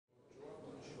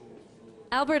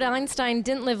Albert Einstein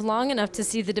didn't live long enough to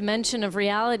see the dimension of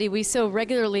reality we so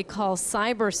regularly call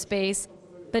cyberspace,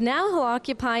 but now he'll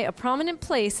occupy a prominent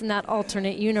place in that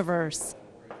alternate universe.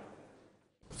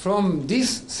 From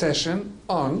this session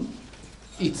on,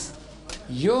 it's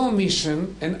your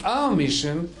mission and our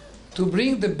mission to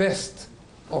bring the best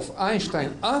of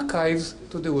Einstein Archives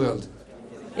to the world.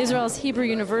 Israel's Hebrew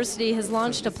University has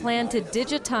launched a plan to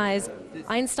digitize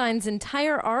Einstein's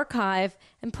entire archive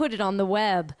and put it on the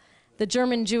web. The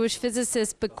German Jewish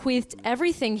physicist bequeathed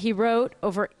everything he wrote,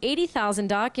 over 80,000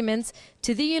 documents,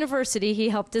 to the university he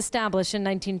helped establish in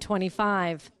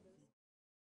 1925.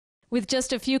 With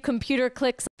just a few computer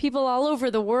clicks, people all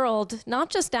over the world, not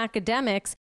just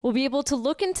academics, will be able to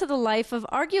look into the life of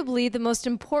arguably the most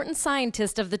important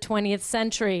scientist of the 20th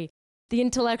century, the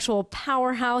intellectual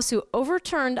powerhouse who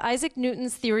overturned Isaac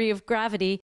Newton's theory of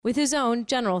gravity with his own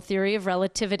general theory of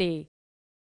relativity.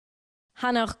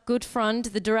 Hanoch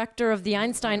Gutfreund, the director of the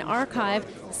Einstein Archive,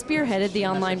 spearheaded the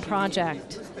online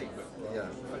project.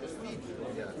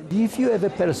 If you have a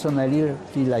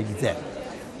personality like that,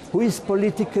 who is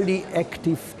politically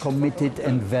active, committed,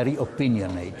 and very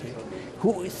opinionated,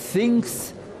 who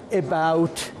thinks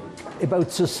about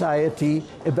society,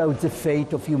 about the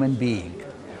fate of human beings,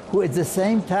 who at the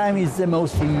same time is the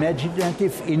most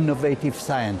imaginative, innovative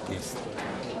scientist,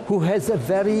 who has a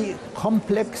very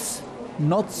complex,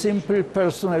 not simple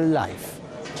personal life.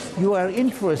 You are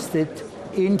interested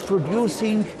in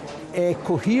producing a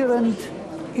coherent,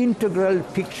 integral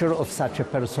picture of such a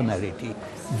personality.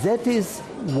 That is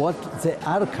what the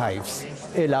archives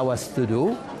allow us to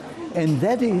do, and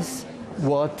that is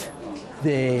what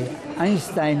the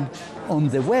Einstein on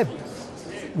the web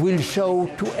will show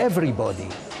to everybody,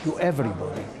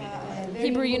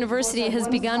 Hebrew University has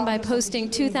begun by posting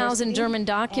 2,000 German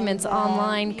documents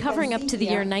online covering up to the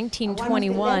year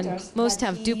 1921. Most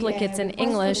have duplicates in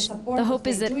English. The hope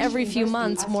is that every few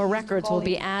months more records will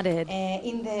be added.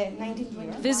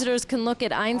 Visitors can look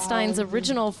at Einstein's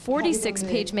original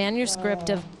 46-page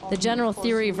manuscript of the general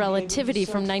theory of relativity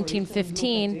from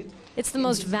 1915. It's the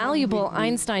most valuable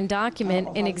Einstein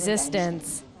document in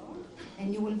existence.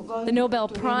 The Nobel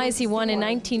Prize he won in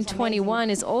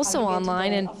 1921 is also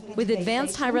online, and with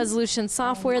advanced high-resolution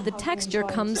software, the texture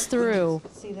comes through.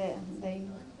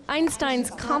 Einstein's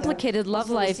complicated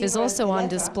love life is also on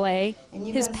display.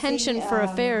 His penchant for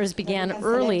affairs began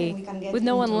early. With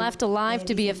no one left alive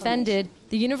to be offended,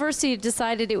 the university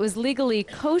decided it was legally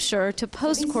kosher to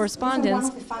post correspondence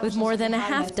with more than a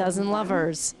half-dozen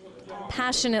lovers.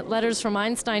 Passionate letters from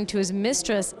Einstein to his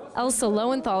mistress, Elsa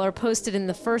Löwenthal, are posted in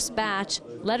the first batch,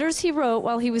 letters he wrote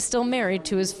while he was still married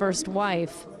to his first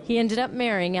wife. He ended up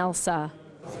marrying Elsa.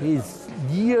 His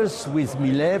years with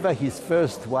Mileva, his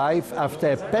first wife,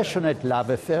 after a passionate love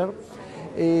affair,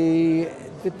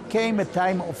 it came a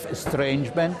time of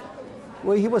estrangement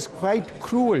where he was quite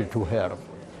cruel to her.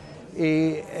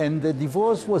 And the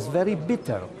divorce was very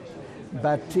bitter.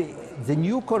 But the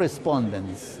new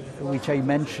correspondence, which I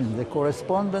mentioned, the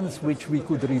correspondence which we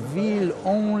could reveal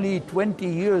only 20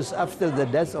 years after the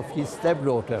death of his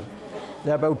stepdaughter,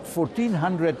 there are about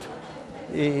 1,400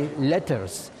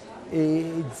 letters.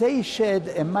 They shed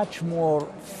a much more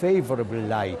favorable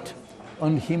light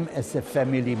on him as a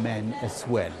family man as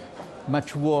well,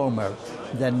 much warmer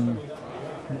than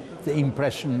the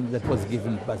impression that was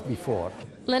given before.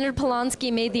 Leonard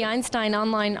Polonsky made the Einstein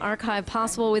Online Archive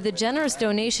possible with a generous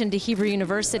donation to Hebrew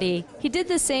University. He did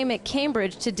the same at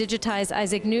Cambridge to digitize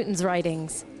Isaac Newton's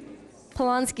writings.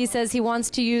 Polonsky says he wants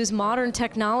to use modern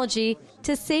technology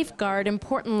to safeguard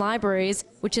important libraries,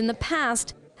 which in the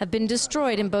past have been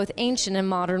destroyed in both ancient and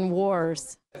modern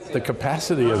wars. The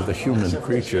capacity of the human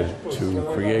creature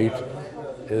to create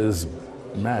is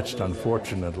matched,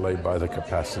 unfortunately, by the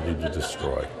capacity to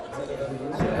destroy.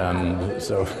 And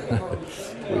so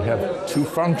we have two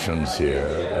functions here,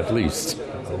 at least.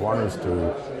 One is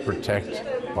to protect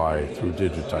through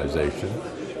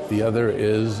digitization. The other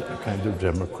is a kind of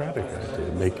democratic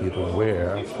idea, make it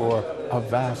aware for a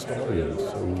vast audience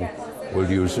who will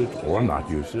use it or not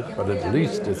use it, but at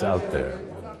least it's out there.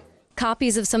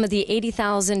 Copies of some of the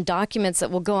 80,000 documents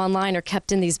that will go online are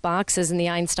kept in these boxes in the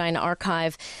Einstein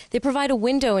Archive. They provide a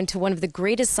window into one of the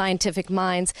greatest scientific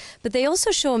minds, but they also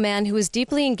show a man who was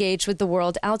deeply engaged with the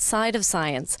world outside of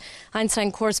science.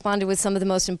 Einstein corresponded with some of the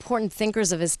most important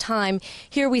thinkers of his time.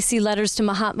 Here we see letters to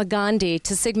Mahatma Gandhi,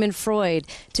 to Sigmund Freud,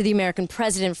 to the American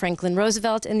President Franklin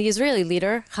Roosevelt, and the Israeli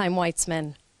leader Chaim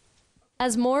Weizmann.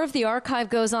 As more of the archive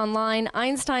goes online,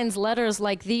 Einstein's letters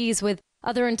like these with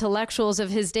other intellectuals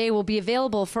of his day will be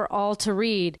available for all to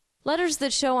read. Letters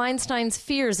that show Einstein's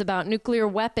fears about nuclear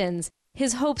weapons,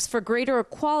 his hopes for greater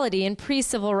equality in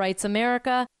pre-civil rights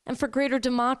America and for greater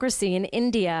democracy in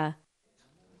India.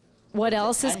 What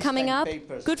else is coming up?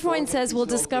 Gutfreund says we'll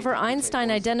discover Einstein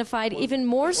identified even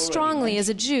more strongly as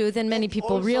a Jew than many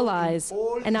people realize,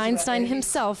 and Einstein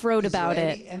himself wrote about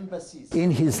it.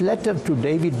 In his letter to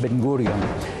David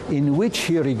Ben-Gurion, in which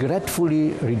he regretfully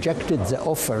rejected the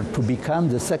offer to become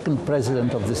the second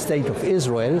president of the State of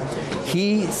Israel,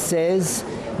 he says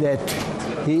that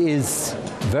he is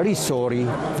very sorry,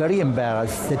 very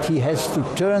embarrassed that he has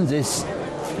to turn this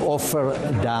offer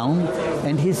down,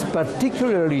 and he's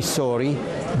particularly sorry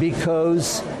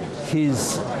because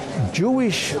his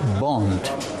Jewish bond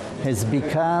has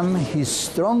become his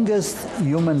strongest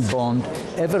human bond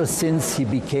ever since he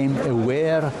became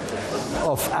aware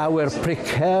of our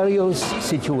precarious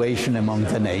situation among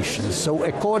the nations. So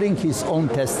according to his own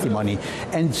testimony,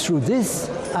 and through this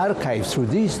archive, through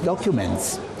these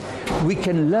documents, we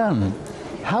can learn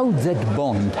how that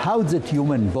bond, how that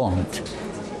human bond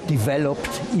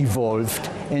developed, evolved,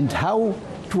 and how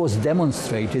it was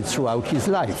demonstrated throughout his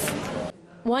life.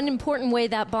 One important way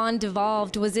that bond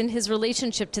evolved was in his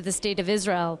relationship to the State of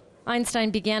Israel. Einstein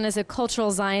began as a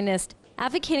cultural Zionist,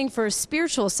 advocating for a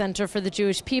spiritual center for the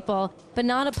Jewish people, but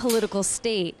not a political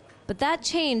state. But that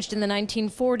changed in the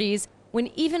 1940s, when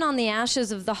even on the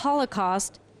ashes of the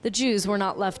Holocaust, the Jews were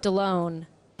not left alone.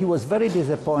 He was very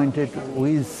disappointed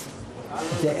with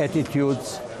the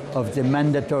attitudes of the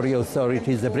mandatory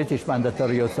authorities, the British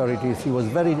mandatory authorities. He was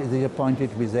very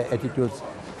disappointed with the attitudes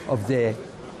of the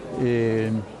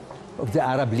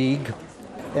Arab League.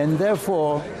 And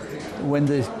therefore, when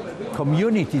the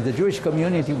community, the Jewish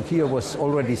community here was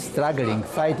already struggling,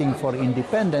 fighting for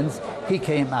independence, he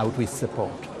came out with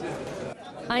support.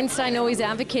 Einstein always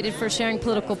advocated for sharing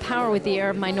political power with the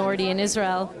Arab minority in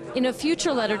Israel. In a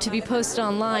future letter to be posted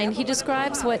online, he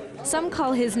describes what some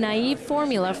call his naive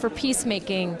formula for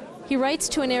peacemaking. He writes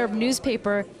to an Arab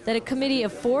newspaper that a committee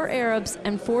of 4 Arabs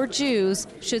and 4 Jews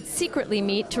should secretly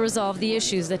meet to resolve the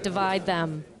issues that divide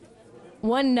them.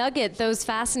 One nugget those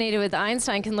fascinated with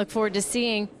Einstein can look forward to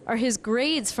seeing are his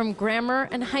grades from grammar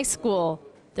and high school.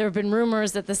 There have been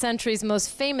rumors that the century's most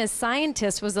famous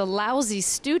scientist was a lousy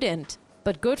student,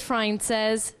 but Gutfreund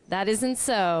says that isn't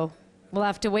so. We'll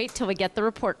have to wait till we get the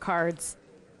report cards.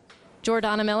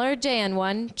 Jordana Miller,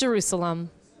 JN1, Jerusalem.